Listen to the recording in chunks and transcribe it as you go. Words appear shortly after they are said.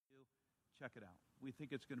check it out. We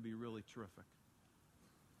think it's going to be really terrific.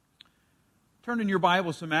 Turn in your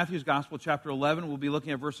Bibles to Matthew's Gospel, chapter 11. We'll be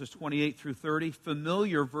looking at verses 28 through 30,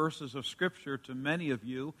 familiar verses of Scripture to many of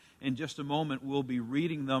you. In just a moment, we'll be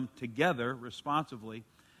reading them together responsively.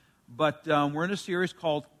 But we're in a series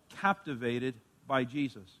called Captivated by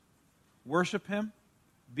Jesus. Worship Him,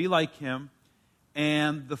 be like Him,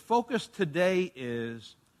 and the focus today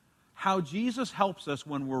is how Jesus helps us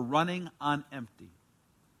when we're running on empty.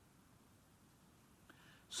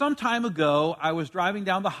 Some time ago, I was driving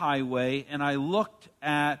down the highway and I looked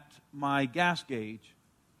at my gas gauge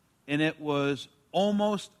and it was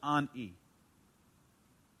almost on E.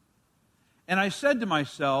 And I said to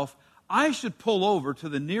myself, I should pull over to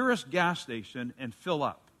the nearest gas station and fill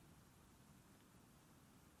up.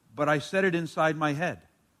 But I said it inside my head.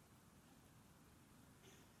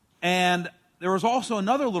 And there was also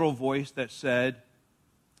another little voice that said,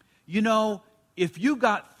 you know, if you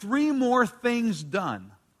got 3 more things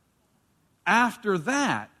done, after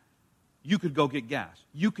that, you could go get gas.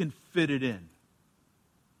 You can fit it in.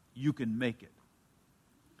 You can make it.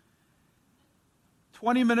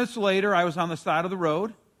 20 minutes later, I was on the side of the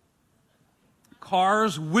road.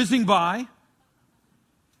 Cars whizzing by.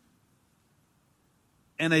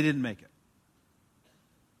 And I didn't make it.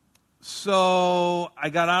 So I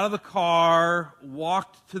got out of the car,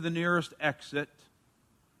 walked to the nearest exit,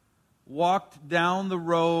 walked down the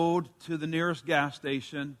road to the nearest gas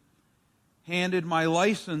station, handed my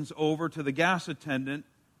license over to the gas attendant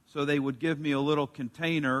so they would give me a little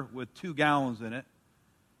container with 2 gallons in it,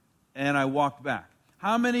 and I walked back.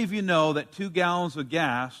 How many of you know that 2 gallons of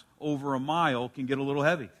gas over a mile can get a little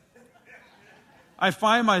heavy? I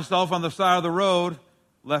find myself on the side of the road,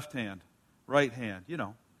 left hand, right hand, you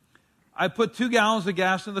know. I put 2 gallons of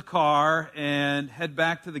gas in the car and head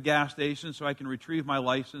back to the gas station so I can retrieve my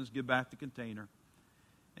license, give back the container,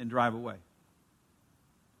 and drive away.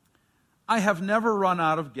 I have never run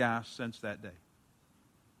out of gas since that day.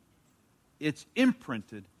 It's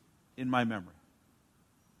imprinted in my memory.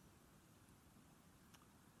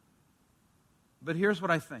 But here's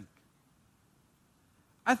what I think.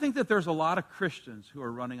 I think that there's a lot of Christians who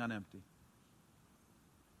are running on empty.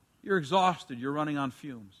 You're exhausted. You're running on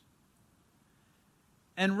fumes.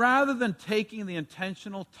 And rather than taking the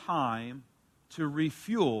intentional time to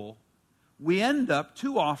refuel, we end up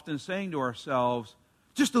too often saying to ourselves,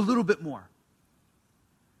 just a little bit more.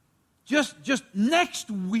 Just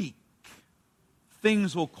next week,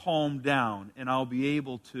 things will calm down and I'll be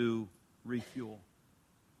able to refuel.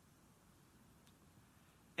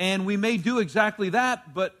 And we may do exactly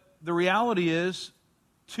that, but the reality is,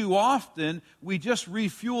 too often, we just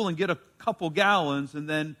refuel and get a couple gallons, and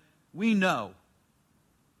then we know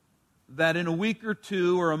that in a week or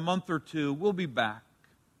 2 or a month or 2, we'll be back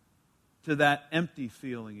to that empty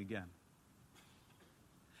feeling again.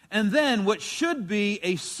 And then what should be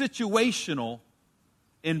a situational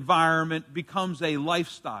environment becomes a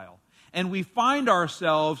lifestyle. And we find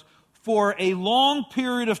ourselves for a long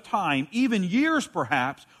period of time, even years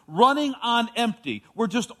perhaps, running on empty. We're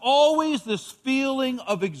just always this feeling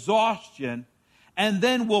of exhaustion, and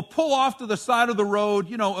then we'll pull off to the side of the road,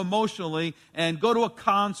 you know, emotionally, and go to a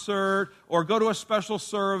concert, or go to a special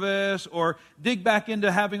service, or dig back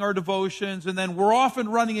into having our devotions, and then we're off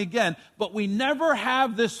and running again. But we never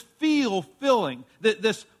have this feeling,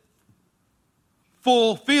 this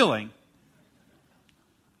full feeling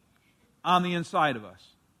on the inside of us.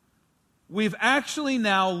 We've actually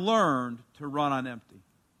now learned to run on empty.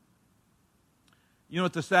 You know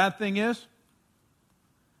what the sad thing is?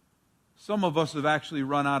 Some of us have actually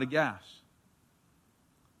run out of gas.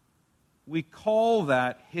 We call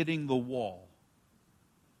that hitting the wall.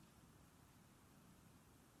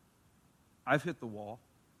 I've hit the wall.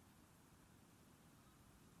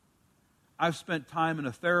 I've spent time in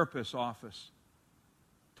a therapist's office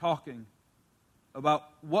talking about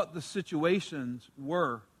what the situations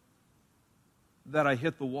were that I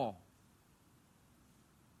hit the wall.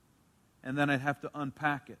 And then I'd have to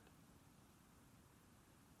unpack it,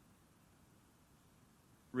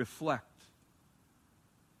 reflect,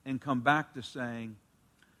 and come back to saying,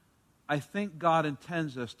 I think God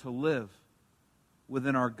intends us to live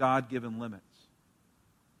within our God-given limits.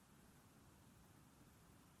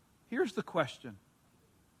 Here's the question.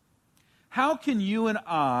 How can you and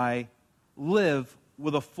I live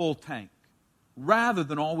with a full tank rather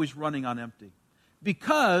than always running on empty?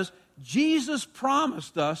 Because Jesus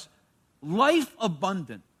promised us life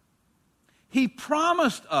abundant. He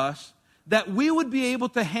promised us that we would be able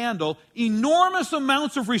to handle enormous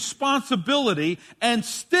amounts of responsibility and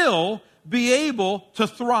still be able to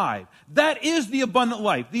thrive. That is the abundant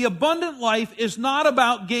life. The abundant life is not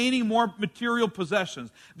about gaining more material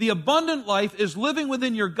possessions. The abundant life is living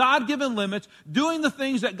within your God-given limits, doing the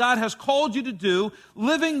things that God has called you to do,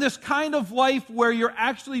 living this kind of life where you're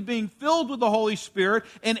actually being filled with the Holy Spirit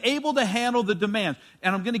and able to handle the demands.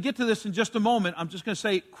 And I'm going to get to this in just a moment. I'm just going to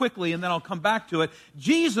say it quickly and then I'll come back to it.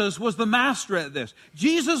 Jesus was the master at this.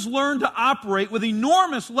 Jesus learned to operate with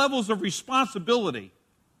enormous levels of responsibility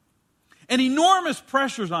and enormous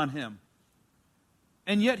pressures on him.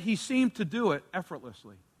 And yet he seemed to do it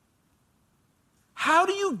effortlessly. How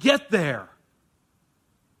do you get there?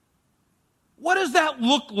 What does that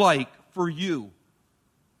look like for you?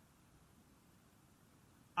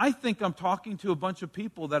 I think I'm talking to a bunch of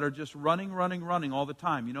people that are just running all the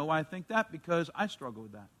time. You know why I think that? Because I struggle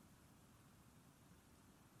with that.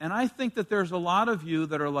 And I think that there's a lot of you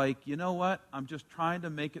that are like, you know what? I'm just trying to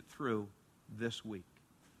make it through this week.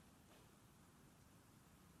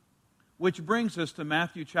 Which brings us to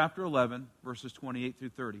Matthew chapter 11, verses 28 through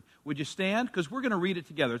 30. Would you stand? Because we're going to read it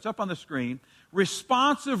together. It's up on the screen.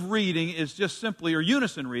 Responsive reading is just simply, or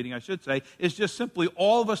unison reading, I should say, is just simply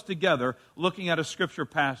all of us together looking at a scripture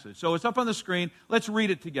passage. So it's up on the screen. Let's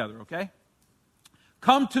read it together, okay?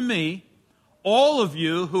 Come to me, all of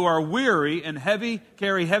you who are weary and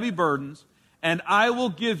carry heavy burdens, and I will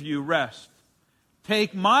give you rest.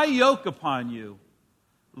 Take my yoke upon you.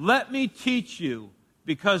 Let me teach you,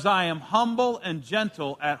 because I am humble and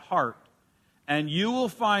gentle at heart, and you will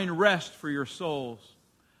find rest for your souls.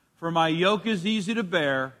 For my yoke is easy to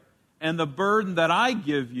bear, and the burden that I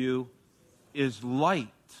give you is light.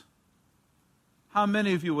 How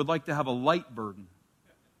many of you would like to have a light burden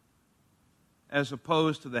as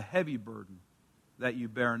opposed to the heavy burden that you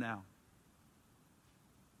bear now?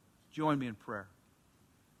 Join me in prayer.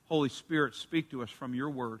 Holy Spirit, speak to us from your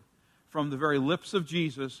word. From the very lips of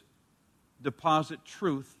Jesus, deposit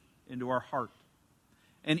truth into our heart.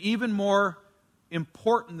 And even more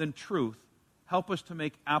important than truth, help us to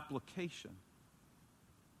make application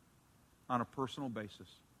on a personal basis.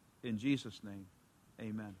 In Jesus' name,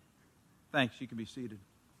 amen. Thanks. You can be seated.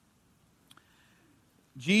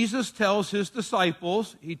 Jesus tells his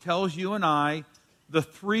disciples, he tells you and I, the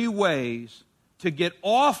 3 ways to get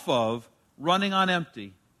off of running on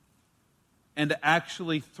empty and to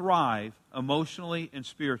actually thrive emotionally and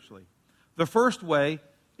spiritually. The first way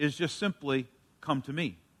is just simply, come to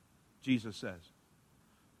me, Jesus says.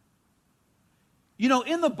 You know,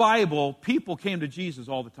 in the Bible, people came to Jesus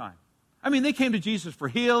all the time. I mean, they came to Jesus for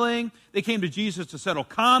healing. They came to Jesus to settle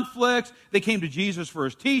conflicts. They came to Jesus for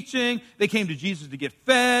his teaching. They came to Jesus to get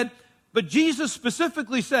fed. But Jesus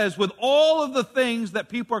specifically says, with all of the things that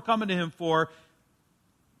people are coming to him for,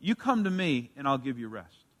 you come to me and I'll give you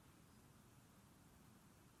rest.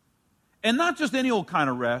 And not just any old kind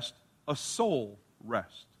of rest, a soul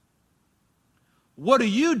rest. What do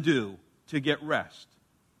you do to get rest?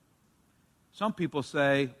 Some people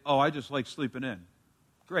say, oh, I just like sleeping in.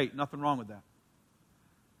 Great, nothing wrong with that.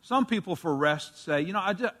 Some people for rest say, you know,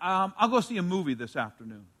 I'll go see a movie this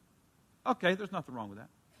afternoon. Okay, there's nothing wrong with that.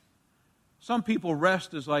 Some people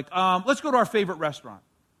rest is like, let's go to our favorite restaurant.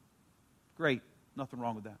 Great, nothing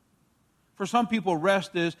wrong with that. For some people,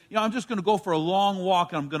 rest is, you know, I'm just going to go for a long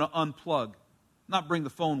walk and I'm going to unplug. Not bring the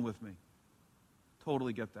phone with me.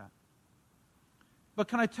 Totally get that. But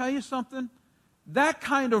can I tell you something? That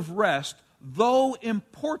kind of rest, though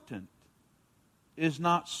important, is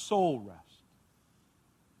not soul rest.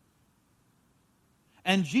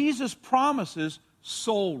 And Jesus promises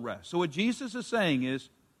soul rest. So what Jesus is saying is,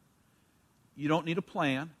 you don't need a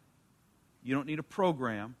plan. You don't need a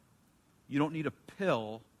program. You don't need a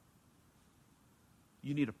pill.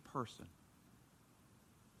 You need a person.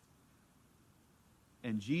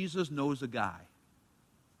 And Jesus knows a guy.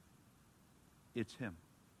 It's him.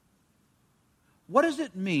 What does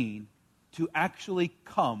it mean to actually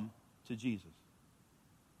come to Jesus?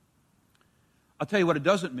 I'll tell you what it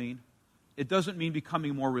doesn't mean. It doesn't mean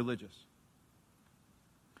becoming more religious.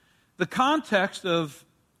 The context of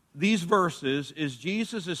these verses is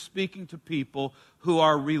Jesus is speaking to people who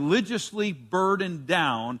are religiously burdened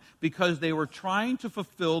down because they were trying to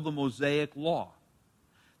fulfill the Mosaic law.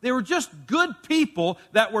 They were just good people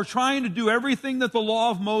that were trying to do everything that the law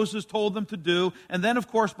of Moses told them to do. And then, of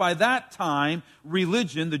course, by that time,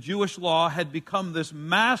 religion, the Jewish law, had become this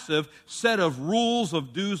massive set of rules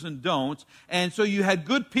of do's and don'ts. And so you had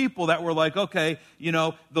good people that were like, okay, you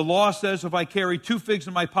know, the law says if I carry 2 figs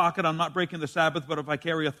in my pocket, I'm not breaking the Sabbath. But if I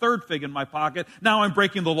carry a 3rd fig in my pocket, now I'm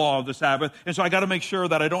breaking the law of the Sabbath. And so I got to make sure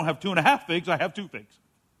that I don't have 2.5 figs, I have 2 figs.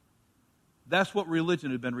 That's what religion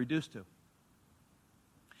had been reduced to.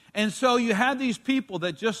 And so you had these people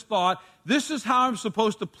that just thought, this is how I'm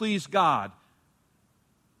supposed to please God.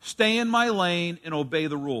 Stay in my lane and obey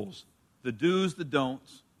the rules. The do's, the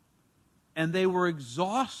don'ts. And they were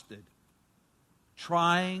exhausted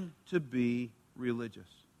trying to be religious.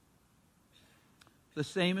 The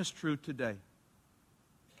same is true today.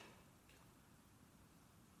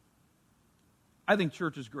 I think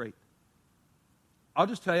church is great. I'll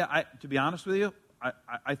just tell you, to be honest with you,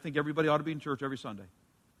 I think everybody ought to be in church every Sunday.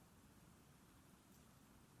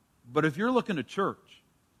 But if you're looking to church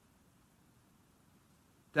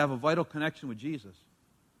to have a vital connection with Jesus,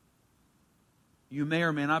 you may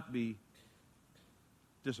or may not be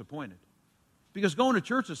disappointed. Because going to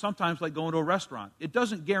church is sometimes like going to a restaurant. It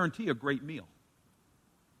doesn't guarantee a great meal.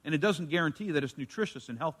 And it doesn't guarantee that it's nutritious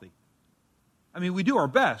and healthy. I mean, we do our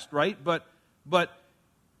best, right? But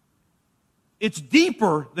it's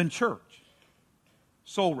deeper than church.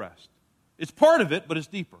 Soul rest. It's part of it, but it's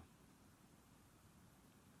deeper.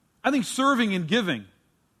 I think serving and giving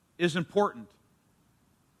is important.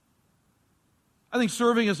 I think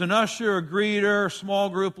serving as an usher, a greeter, small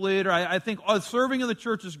group leader, I think serving in the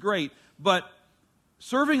church is great, but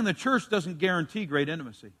serving in the church doesn't guarantee great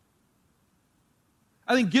intimacy.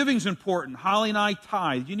 I think giving is important. Holly and I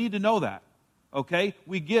tithe. You need to know that. Okay?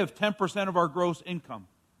 We give 10% of our gross income.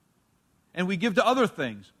 And we give to other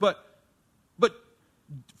things. But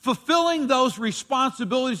fulfilling those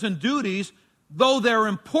responsibilities and duties, though they're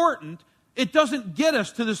important, it doesn't get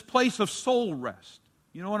us to this place of soul rest.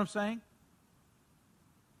 You know what I'm saying?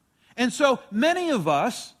 And so many of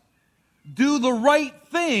us do the right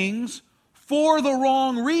things for the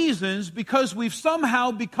wrong reasons because we've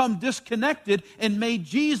somehow become disconnected and made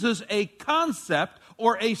Jesus a concept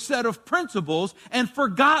or a set of principles and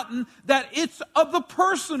forgotten that it's of the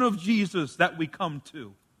person of Jesus that we come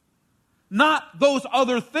to, not those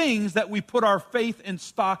other things that we put our faith and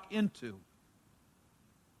stock into.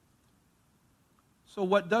 So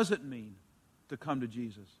what does it mean to come to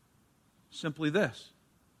Jesus? Simply this: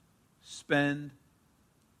 spend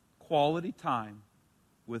quality time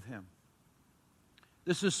with Him.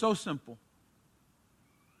 This is so simple.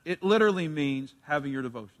 It literally means having your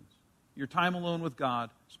devotions. Your time alone with God,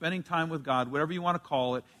 spending time with God, whatever you want to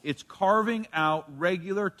call it. It's carving out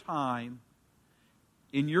regular time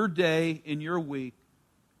in your day, in your week,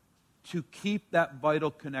 to keep that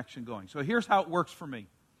vital connection going. So here's how it works for me.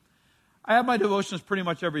 I have my devotions pretty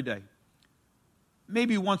much every day.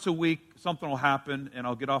 Maybe once a week something will happen and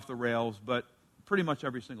I'll get off the rails, but pretty much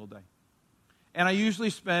every single day. And I usually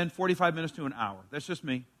spend 45 minutes to an hour. That's just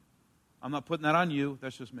me. I'm not putting that on you.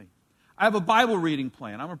 That's just me. I have a Bible reading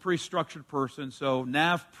plan. I'm a pretty structured person, so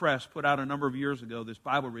Nav Press put out a number of years ago this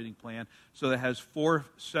Bible reading plan. So that has 4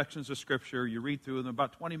 sections of Scripture. You read through them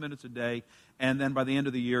about 20 minutes a day, and then by the end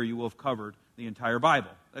of the year, you will have covered the entire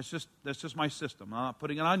Bible. That's just my system. I'm not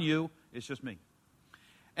putting it on you. It's just me.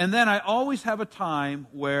 And then I always have a time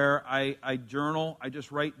where I journal. I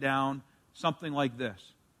just write down something like this.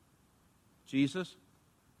 Jesus,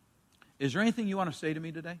 is there anything you want to say to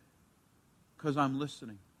me today? Because I'm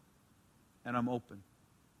listening and I'm open.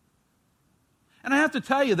 And I have to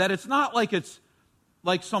tell you that it's not like it's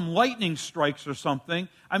like some lightning strikes or something.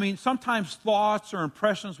 I mean, sometimes thoughts or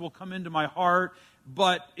impressions will come into my heart,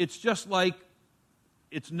 but it's just like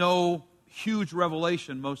it's no huge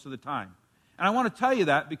revelation most of the time. And I want to tell you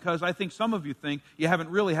that because I think some of you think you haven't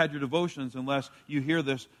really had your devotions unless you hear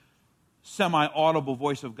this semi-audible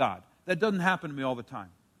voice of God. That doesn't happen to me all the time.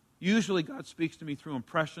 Usually God speaks to me through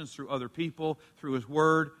impressions, through other people, through His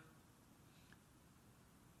Word.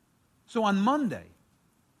 So on Monday,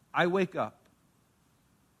 I wake up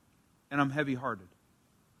and I'm heavy-hearted.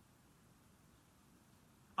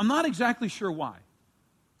 I'm not exactly sure why.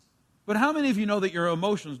 But how many of you know that your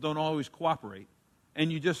emotions don't always cooperate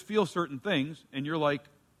and you just feel certain things and you're like,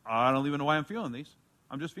 I don't even know why I'm feeling these.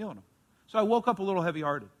 I'm just feeling them. So I woke up a little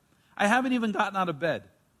heavy-hearted. I haven't even gotten out of bed.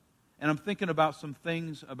 And I'm thinking about some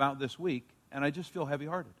things about this week, and I just feel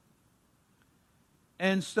heavy-hearted.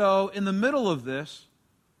 And so in the middle of this,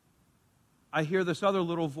 I hear this other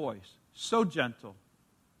little voice, so gentle.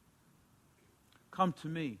 Come to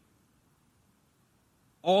me,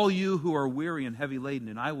 all you who are weary and heavy laden,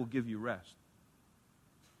 and I will give you rest.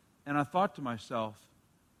 And I thought to myself,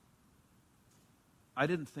 I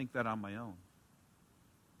didn't think that on my own.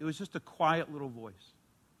 It was just a quiet little voice.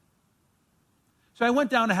 So I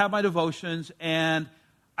went down to have my devotions, and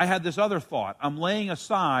I had this other thought. I'm laying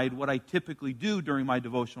aside what I typically do during my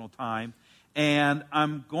devotional time, and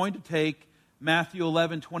I'm going to take Matthew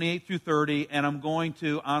 11, 28 through 30, and I'm going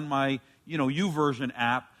to, on my YouVersion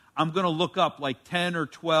app, I'm going to look up like 10 or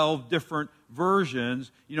 12 different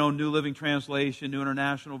versions, New Living Translation, New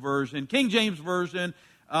International Version, King James Version,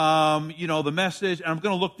 the Message, and I'm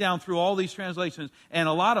going to look down through all these translations, and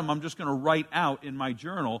a lot of them I'm just going to write out in my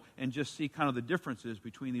journal and just see kind of the differences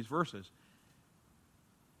between these verses.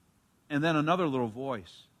 And then another little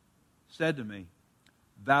voice said to me,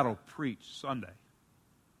 "That'll preach Sunday."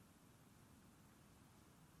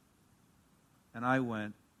 And I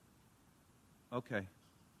went, okay,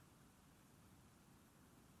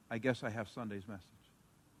 I guess I have Sunday's message.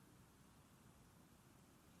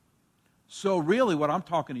 So really what I'm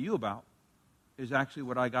talking to you about is actually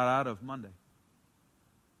what I got out of Monday.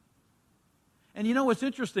 And what's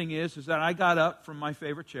interesting is that I got up from my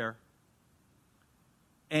favorite chair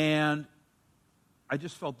and I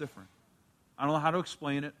just felt different. I don't know how to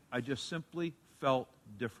explain it. I just simply felt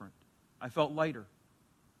different. I felt lighter.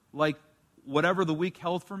 Like whatever the week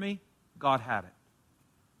held for me, God had it.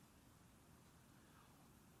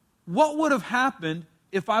 What would have happened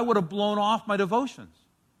if I would have blown off my devotions?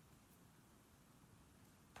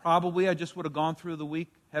 Probably I just would have gone through the week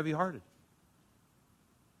heavy-hearted.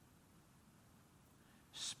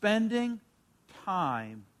 Spending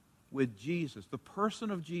time with Jesus, the person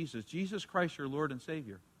of Jesus, Jesus Christ, your Lord and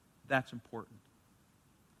Savior, that's important.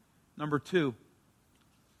 Number 2,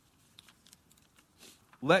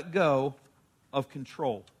 let go of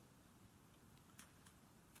control.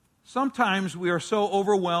 Sometimes we are so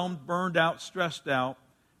overwhelmed, burned out, stressed out,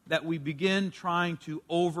 that we begin trying to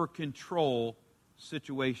over-control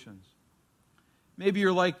situations. Maybe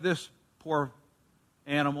you're like this poor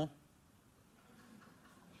animal.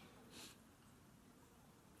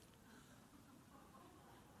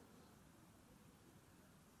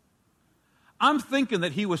 I'm thinking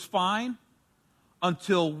that he was fine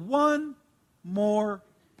until one more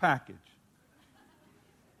package.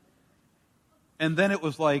 And then it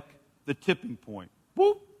was like the tipping point.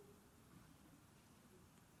 Whoop.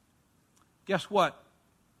 Guess what?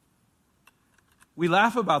 We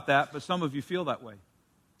laugh about that, but some of you feel that way.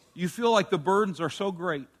 You feel like the burdens are so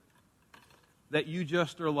great that you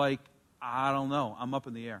just are like, I don't know, I'm up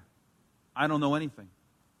in the air. I don't know anything.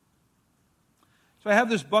 So I have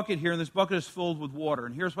this bucket here, and this bucket is filled with water.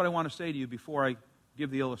 And here's what I want to say to you before I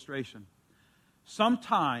give the illustration.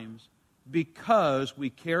 Sometimes, because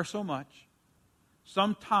we care so much,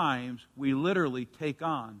 sometimes we literally take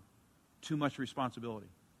on too much responsibility.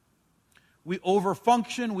 We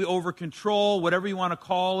overfunction, we overcontrol, whatever you want to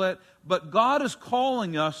call it. But God is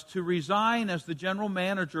calling us to resign as the general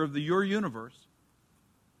manager of your universe.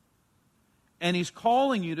 And He's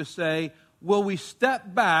calling you to say, will we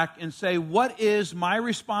step back and say, what is my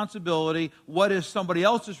responsibility? What is somebody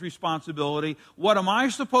else's responsibility? What am I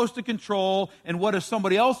supposed to control? And what is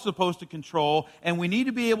somebody else supposed to control? And we need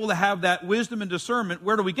to be able to have that wisdom and discernment.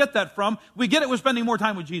 Where do we get that from? We get it with spending more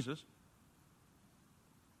time with Jesus.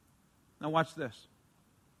 Now watch this.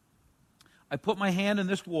 I put my hand in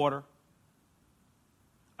this water.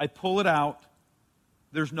 I pull it out.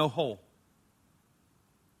 There's no hole.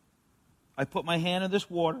 I put my hand in this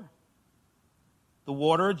water. The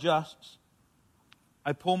water adjusts.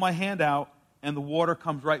 I pull my hand out, and the water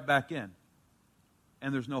comes right back in.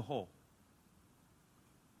 And there's no hole.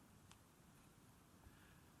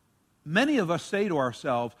 Many of us say to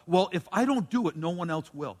ourselves, well, if I don't do it, no one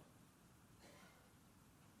else will.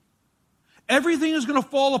 Everything is going to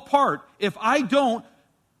fall apart if I don't,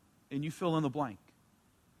 and you fill in the blank.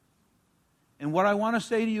 And what I want to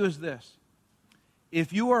say to you is this.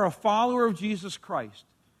 If you are a follower of Jesus Christ,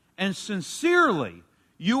 and sincerely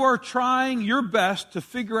you are trying your best to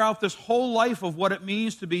figure out this whole life of what it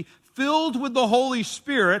means to be filled with the Holy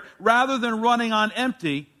Spirit rather than running on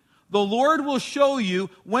empty, the Lord will show you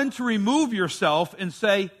when to remove yourself and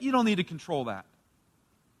say, you don't need to control that.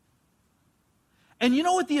 And you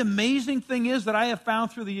know what the amazing thing is that I have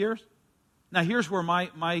found through the years? Now here's where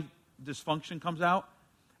my dysfunction comes out.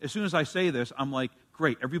 As soon as I say this, I'm like,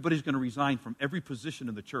 great, everybody's going to resign from every position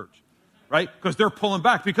in the church. Right? Because they're pulling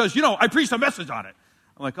back. Because, I preached a message on it.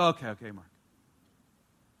 I'm like, okay, Mark.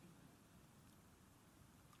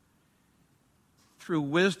 Through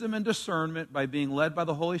wisdom and discernment, by being led by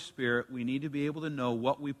the Holy Spirit, we need to be able to know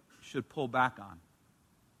what we should pull back on.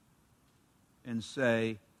 And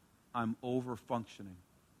say, I'm over-functioning.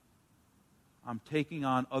 I'm taking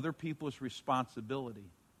on other people's responsibility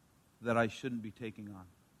that I shouldn't be taking on.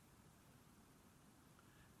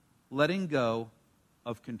 Letting go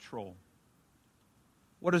of control.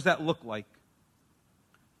 What does that look like?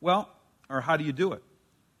 Well, or how do you do it?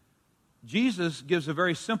 Jesus gives a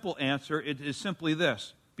very simple answer. It is simply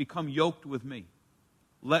this: become yoked with me.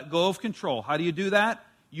 Let go of control. How do you do that?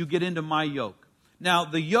 You get into my yoke. Now,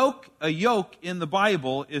 a yoke in the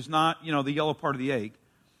Bible is not, the yellow part of the egg.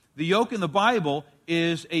 The yoke in the Bible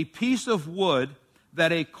is a piece of wood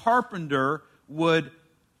that a carpenter would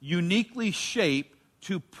uniquely shape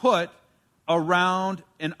to put around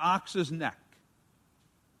an ox's neck.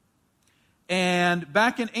 And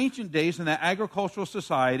back in ancient days, in that agricultural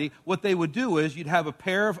society, what they would do is you'd have a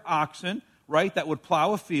pair of oxen, right, that would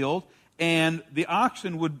plow a field, and the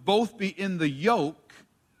oxen would both be in the yoke,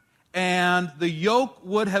 and the yoke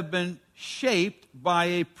would have been shaped by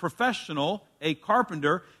a professional, a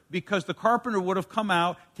carpenter, because the carpenter would have come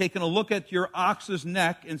out, taken a look at your ox's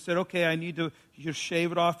neck, and said, okay, I need to just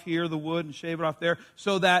shave it off here, the wood, and shave it off there,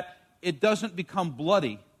 so that it doesn't become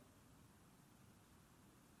bloody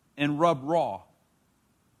and rub raw,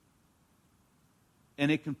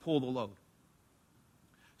 and it can pull the load.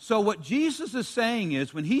 So what Jesus is saying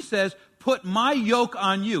is, when he says, put my yoke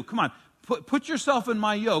on you, come on, put yourself in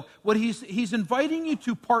my yoke, what he's inviting you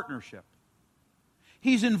to partnership.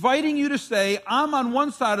 He's inviting you to say, I'm on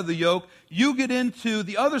one side of the yoke, you get into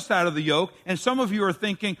the other side of the yoke, and some of you are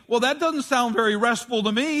thinking, well, that doesn't sound very restful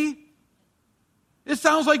to me. It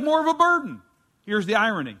sounds like more of a burden. Here's the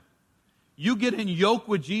irony. You get in yoke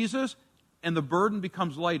with Jesus, and the burden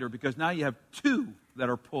becomes lighter, because now you have two that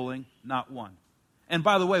are pulling, not one. And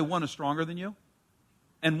by the way, one is stronger than you,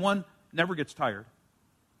 and one never gets tired.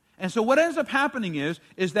 And so what ends up happening is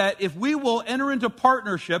that if we will enter into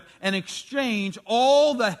partnership and exchange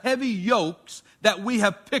all the heavy yokes that we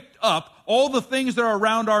have picked up, all the things that are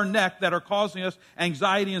around our neck that are causing us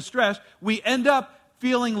anxiety and stress, we end up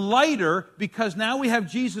feeling lighter because now we have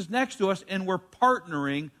Jesus next to us and we're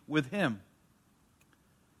partnering with him.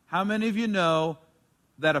 How many of you know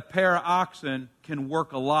that a pair of oxen can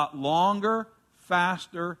work a lot longer,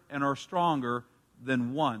 faster, and are stronger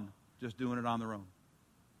than one just doing it on their own?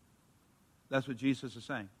 That's what Jesus is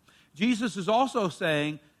saying. Jesus is also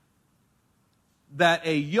saying that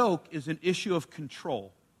a yoke is an issue of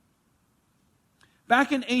control.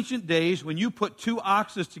 Back in ancient days, when you put two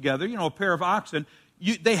oxes together, a pair of oxen,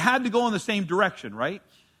 they had to go in the same direction, right?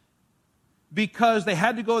 Because they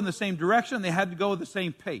had to go in the same direction, they had to go at the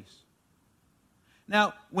same pace.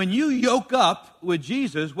 Now, when you yoke up with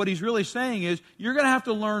Jesus, what he's really saying is, you're going to have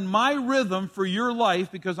to learn my rhythm for your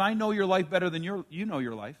life, because I know your life better than you know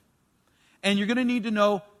your life. And you're going to need to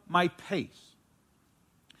know my pace.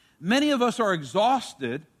 Many of us are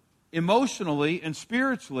exhausted emotionally and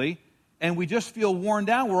spiritually, and we just feel worn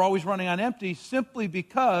down. We're always running on empty simply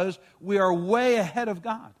because we are way ahead of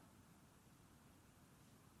God.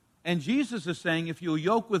 And Jesus is saying, if you'll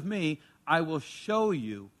yoke with me, I will show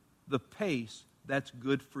you the pace that's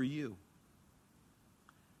good for you.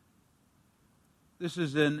 This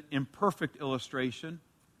is an imperfect illustration,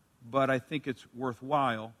 but I think it's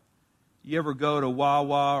worthwhile. You ever go to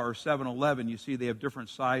Wawa or 7-Eleven, you see they have different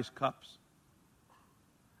size cups.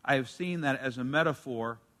 I have seen that as a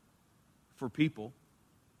metaphor for people.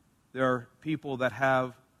 There are people that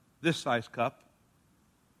have this size cup.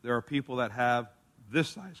 There are people that have this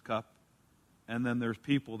size cup. And then there's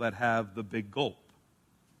people that have the big gulp.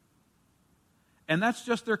 And that's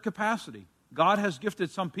just their capacity. God has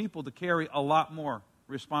gifted some people to carry a lot more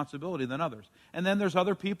responsibility than others. And then there's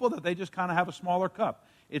other people that they just kind of have a smaller cup.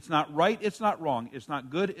 It's not right, it's not wrong, it's not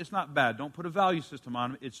good, it's not bad. Don't put a value system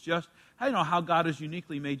on it. It's just how God has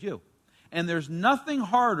uniquely made you. And there's nothing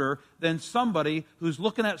harder than somebody who's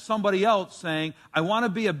looking at somebody else saying, I want to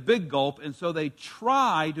be a big gulp, and so they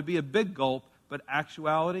try to be a big gulp, but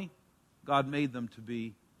actuality, God made them to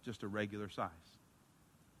be just a regular size.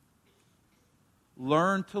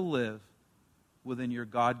 Learn to live within your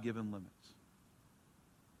God-given limits.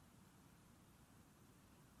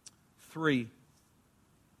 3,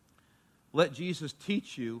 let Jesus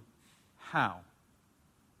teach you how.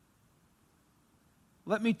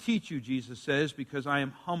 Let me teach you, Jesus says, because I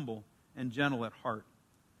am humble and gentle at heart.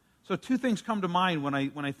 So 2 things come to mind when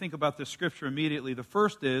I think about this scripture immediately. The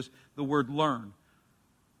first is the word learn.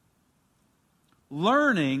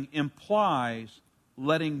 Learning implies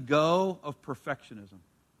letting go of perfectionism.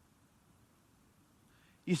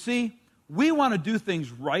 You see, we want to do things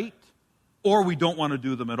right, or we don't want to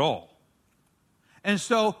do them at all. And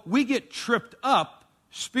so we get tripped up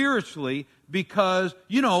spiritually because,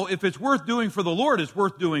 if it's worth doing for the Lord, it's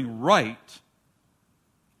worth doing right.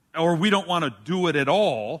 Or we don't want to do it at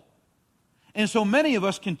all. And so many of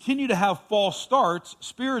us continue to have false starts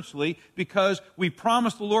spiritually because we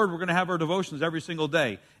promised the Lord we're going to have our devotions every single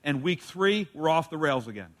day. And week 3, we're off the rails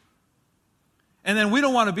again. And then we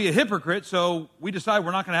don't want to be a hypocrite, so we decide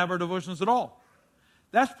we're not going to have our devotions at all.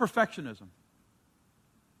 That's perfectionism.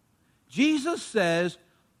 Jesus says,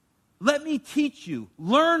 Let me teach you.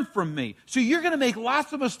 Learn from me. So you're going to make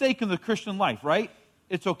lots of mistakes in the Christian life, right?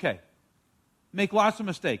 It's okay. Make lots of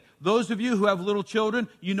mistakes. Those of you who have little children,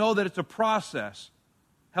 you know that it's a process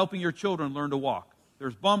helping your children learn to walk.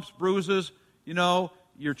 There's bumps, bruises,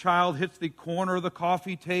 your child hits the corner of the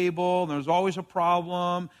coffee table, and there's always a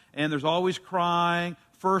problem, and there's always crying.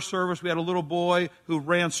 First service, we had a little boy who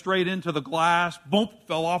ran straight into the glass, boom,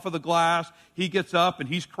 fell off of the glass. He gets up, and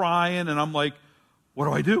he's crying, and I'm like, what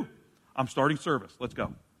do I do? I'm starting service. Let's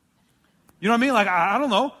go. You know what I mean? Like, I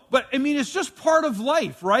don't know. But, it's just part of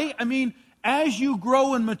life, right? As you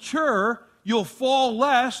grow and mature, you'll fall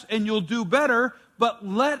less, and you'll do better, but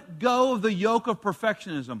let go of the yoke of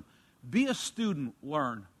perfectionism. Be a student,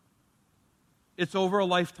 learn. It's over a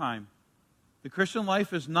lifetime. The Christian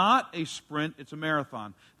life is not a sprint, it's a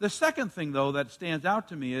marathon. The second thing, though, that stands out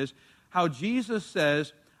to me is how Jesus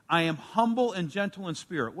says, I am humble and gentle in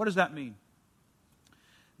spirit. What does that mean?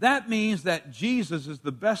 That means that Jesus is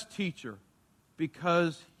the best teacher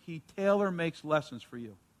because he tailor-makes lessons for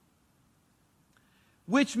you.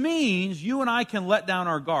 Which means you and I can let down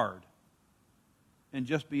our guard and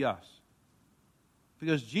just be us.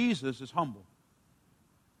 Because Jesus is humble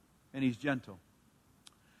and he's gentle.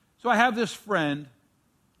 So I have this friend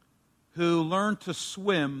who learned to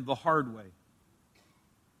swim the hard way.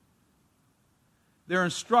 Their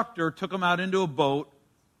instructor took him out into a boat,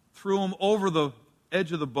 threw him over the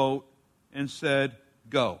edge of the boat, and said,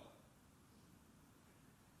 go.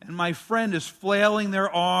 And my friend is flailing their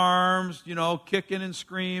arms, kicking and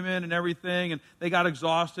screaming and everything. And they got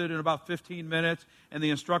exhausted in about 15 minutes. And the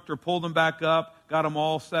instructor pulled them back up, got them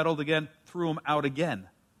all settled again, threw them out again,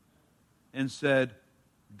 and said,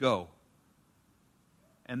 go.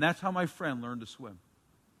 And that's how my friend learned to swim.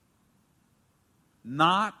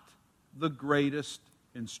 Not the greatest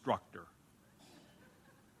instructor.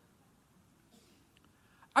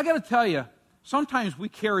 I got to tell you, sometimes we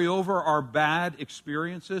carry over our bad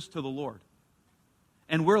experiences to the Lord.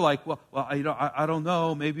 And we're like, well, I don't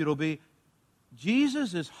know, maybe it'll be.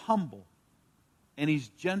 Jesus is humble, and he's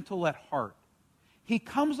gentle at heart. He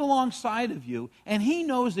comes alongside of you, and he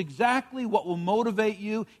knows exactly what will motivate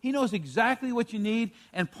you. He knows exactly what you need.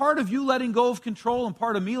 And part of you letting go of control and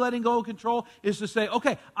part of me letting go of control is to say,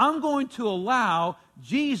 okay, I'm going to allow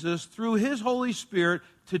Jesus, through his Holy Spirit,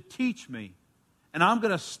 to teach me. And I'm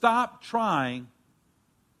going to stop trying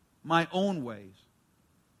my own ways.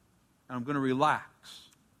 And I'm going to relax.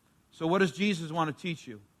 So what does Jesus want to teach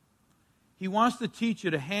you? He wants to teach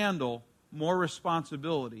you to handle more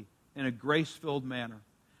responsibility in a grace-filled manner.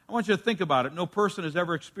 I want you to think about it. No person has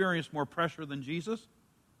ever experienced more pressure than Jesus.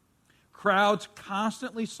 Crowds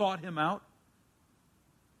constantly sought him out.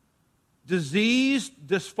 Diseased,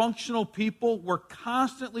 dysfunctional people were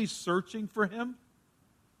constantly searching for him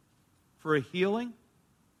for a healing.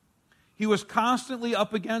 He was constantly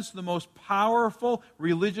up against the most powerful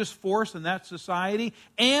religious force in that society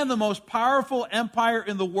and the most powerful empire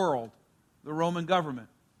in the world, the Roman government.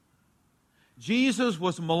 Jesus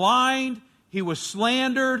was maligned, he was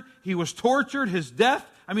slandered, he was tortured, his death.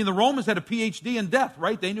 The Romans had a PhD in death,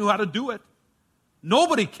 right? They knew how to do it.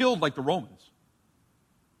 Nobody killed like the Romans.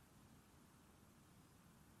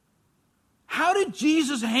 How did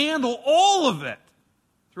Jesus handle all of it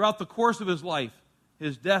throughout the course of his life,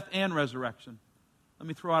 his death and resurrection? Let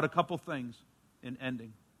me throw out a couple things in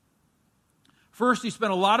ending. First, he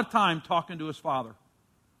spent a lot of time talking to his Father.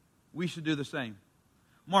 We should do the same.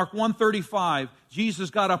 Mark 1:35, Jesus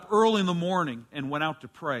got up early in the morning and went out to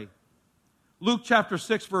pray. Luke chapter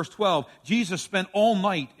 6, verse 12, Jesus spent all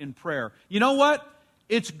night in prayer. You know what?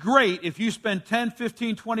 It's great if you spend 10,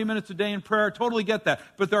 15, 20 minutes a day in prayer. I totally get that.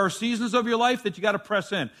 But there are seasons of your life that you got to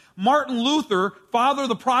press in. Martin Luther, father of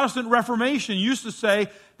the Protestant Reformation, used to say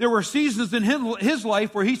there were seasons in his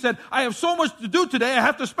life where he said, I have so much to do today, I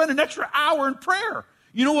have to spend an extra hour in prayer.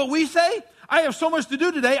 You know what we say? I have so much to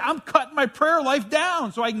do today, I'm cutting my prayer life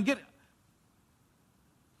down so I can get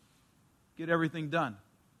everything done.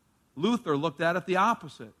 Luther looked at it the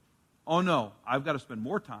opposite. Oh no, I've got to spend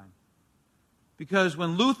more time. Because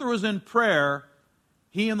when Luther was in prayer,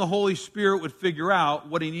 he and the Holy Spirit would figure out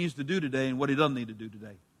what he needs to do today and what he doesn't need to do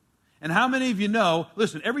today. And how many of you know,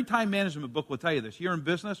 listen, every time management book will tell you this. You're in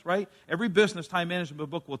business, right? Every business time management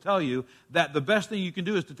book will tell you that the best thing you can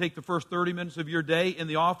do is to take the first 30 minutes of your day in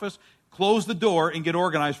the office, close the door, and get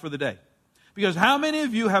organized for the day. Because how many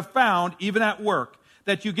of you have found, even at work,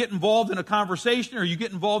 that you get involved in a conversation or you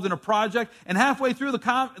get involved in a project, and halfway through the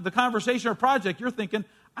conversation or project, you're thinking,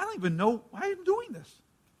 I don't even know why I'm doing this.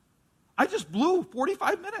 I just blew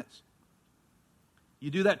 45 minutes. You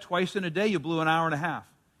do that twice in a day, you blew an hour and a half.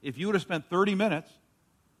 If you would have spent 30 minutes,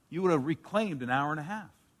 you would have reclaimed an hour and a half.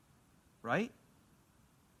 right?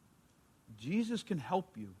 Jesus can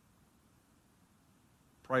help you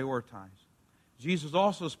prioritize. Jesus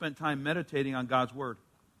also spent time meditating on God's Word.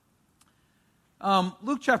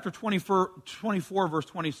 Luke chapter 24, verse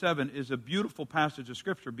 27 is a beautiful passage of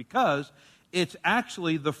Scripture because it's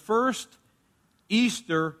actually the first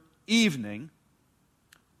Easter evening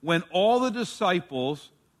when all the disciples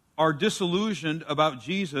are disillusioned about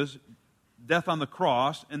Jesus' death on the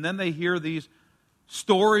cross, and then they hear these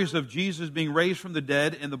stories of Jesus being raised from the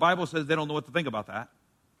dead, and the Bible says they don't know what to think about that.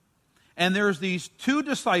 And there's these two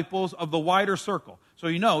disciples of the wider circle. So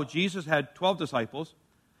you know, Jesus had 12 disciples,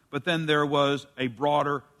 but then there was a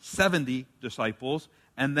broader 70 disciples,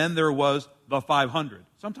 and then there was the 500.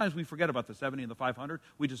 Sometimes we forget about the 70 and the 500.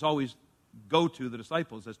 We just always go to the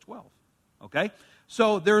disciples as 12. Okay?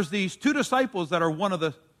 So there's these two disciples that are one of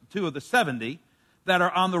the two of the 70 that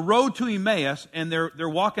are on the road to Emmaus, and they're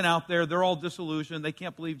walking out there. They're all disillusioned. They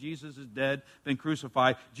can't believe Jesus is dead, been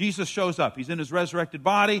crucified. Jesus shows up. He's in his resurrected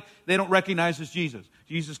body. They don't recognize it's Jesus.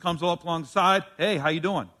 Jesus comes up alongside. Hey, how you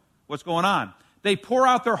doing? What's going on? They pour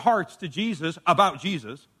out their hearts to Jesus about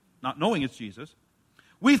Jesus, not knowing it's Jesus.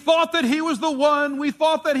 We thought that he was the one. We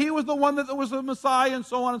thought that he was the one that was the Messiah, and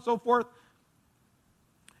so on and so forth.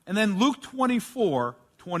 And then Luke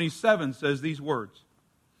 24:27 says these words.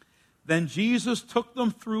 Then Jesus took them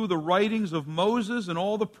through the writings of Moses and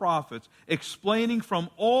all the prophets, explaining from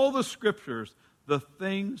all the Scriptures the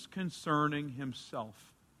things concerning himself.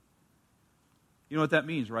 You know what that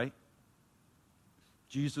means, right?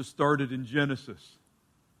 Jesus started in Genesis,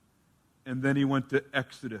 and then he went to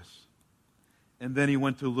Exodus, and then he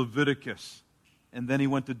went to Leviticus, and then he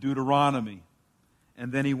went to Deuteronomy,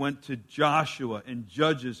 and then he went to Joshua and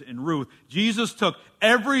Judges and Ruth. Jesus took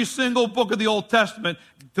every single book of the Old Testament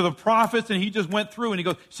to the prophets, and he just went through, and he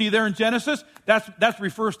goes, see there in Genesis? That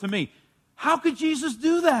refers to me. How could Jesus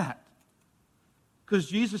do that? Because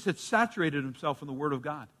Jesus had saturated himself in the Word of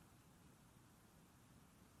God.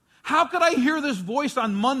 How could I hear this voice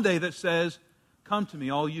on Monday that says, come to me,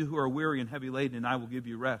 all you who are weary and heavy laden, and I will give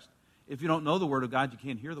you rest? If you don't know the Word of God, you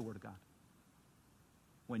can't hear the Word of God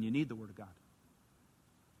when you need the Word of God.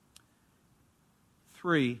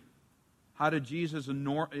 3, how did Jesus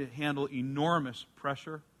handle enormous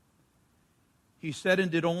pressure? He said and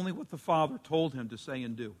did only what the Father told him to say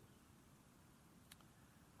and do.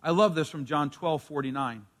 I love this from John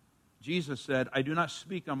 12:49. Jesus said, I do not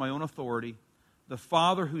speak on my own authority. The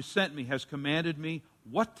Father who sent me has commanded me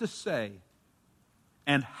what to say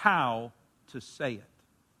and how to say it.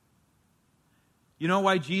 You know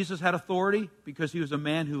why Jesus had authority? Because he was a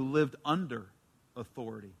man who lived under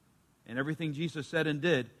authority. And everything Jesus said and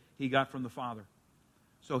did, he got from the Father.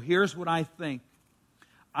 So here's what I think.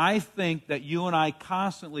 I think that you and I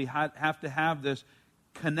constantly have to have this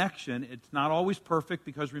connection. It's not always perfect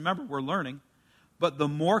because, remember, we're learning. But the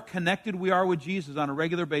more connected we are with Jesus on a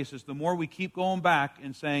regular basis, the more we keep going back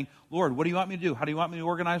and saying, Lord, what do you want me to do? How do you want me to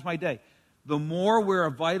organize my day? The more we're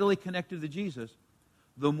vitally connected to Jesus,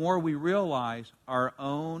 the more we realize our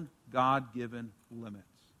own God-given limits.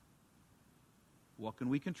 What can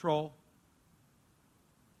we control?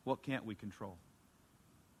 What can't we control?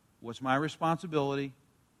 What's my responsibility?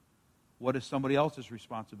 What is somebody else's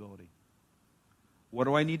responsibility? What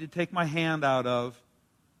do I need to take my hand out of?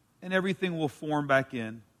 And everything will form back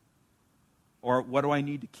in. Or what do I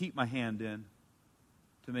need to keep my hand in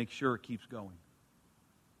to make sure it keeps going?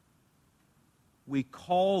 We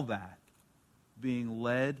call that being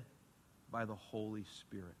led by the Holy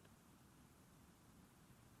Spirit.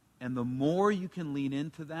 And the more you can lean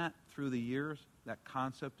into that through the years, that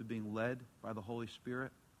concept of being led by the Holy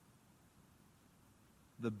Spirit,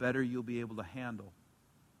 the better you'll be able to handle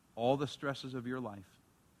all the stresses of your life.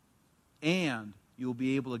 And you'll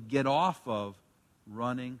be able to get off of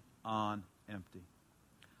running on empty.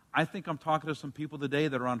 I think I'm talking to some people today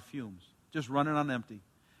that are on fumes, just running on empty.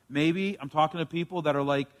 Maybe I'm talking to people that are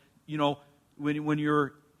like, you know, when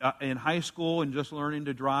you're in high school and just learning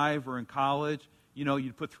to drive, or in college, you know,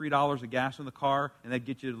 you'd put $3 of gas in the car, and that'd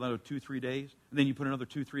get you another 2-3 days. And then you put another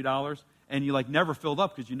 $2-3, and you like never filled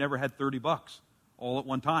up because you never had $30 all at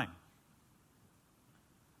one time.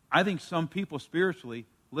 I think some people spiritually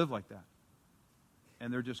live like that.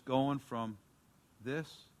 And they're just going from this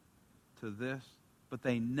to this, but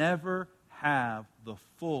they never have the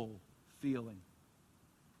full feeling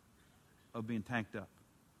of being tanked up.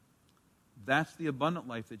 That's the abundant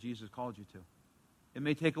life that Jesus called you to. It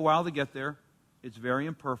may take a while to get there. It's very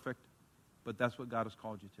imperfect, but that's what God has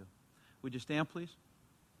called you to. Would you stand, please?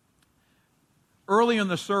 Early in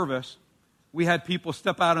the service, we had people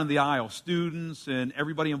step out on the aisle, students and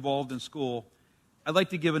everybody involved in school, I'd like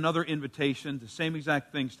to give another invitation, the same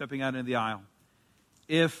exact thing, stepping out into the aisle.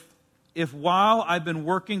 If while I've been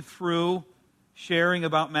working through sharing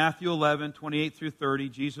about Matthew 11, 28 through 30,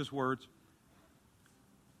 Jesus' words,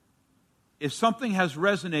 if something has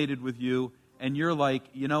resonated with you and you're like,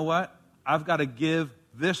 you know what? I've got to give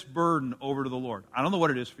this burden over to the Lord. I don't know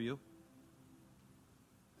what it is for you.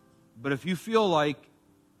 But if you feel like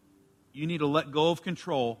you need to let go of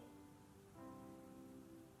control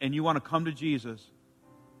and you want to come to Jesus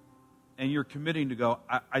and you're committing to go,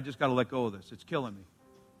 I just got to let go of this. It's killing me.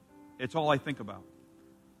 It's all I think about.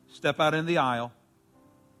 Step out in the aisle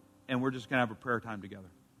and we're just going to have a prayer time together.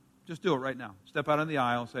 Just do it right now. Step out in the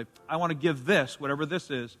aisle and say, I want to give this, whatever this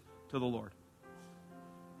is, to the Lord.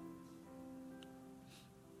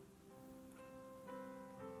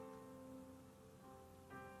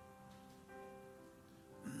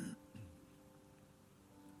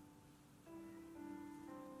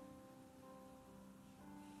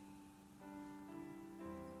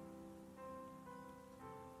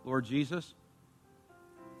 Lord Jesus,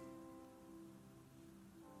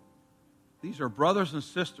 these are brothers and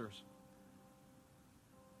sisters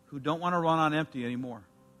who don't want to run on empty anymore.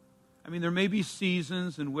 I mean, there may be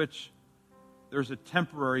seasons in which there's a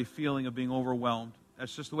temporary feeling of being overwhelmed.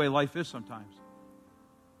 That's just the way life is sometimes.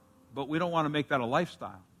 But we don't want to make that a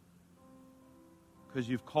lifestyle because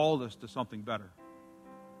you've called us to something better.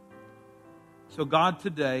 So God,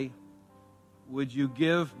 today, would you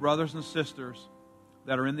give brothers and sisters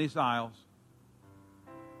that are in these aisles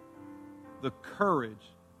the courage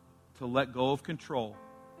to let go of control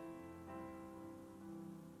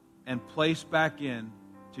and place back in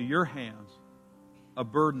to your hands a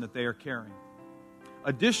burden that they are carrying.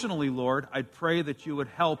 Additionally, Lord, I pray that you would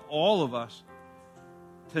help all of us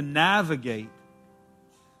to navigate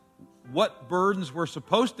what burdens we're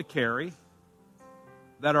supposed to carry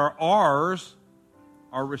that are ours,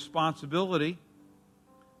 our responsibility,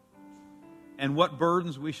 and what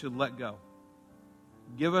burdens we should let go.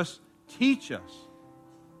 Teach us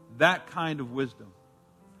that kind of wisdom.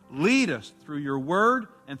 Lead us through your word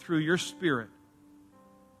and through your spirit.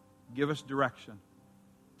 Give us direction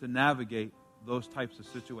to navigate those types of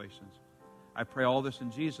situations. I pray all this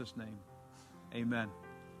in Jesus' name. Amen.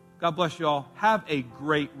 God bless you all. Have a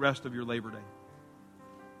great rest of your Labor Day.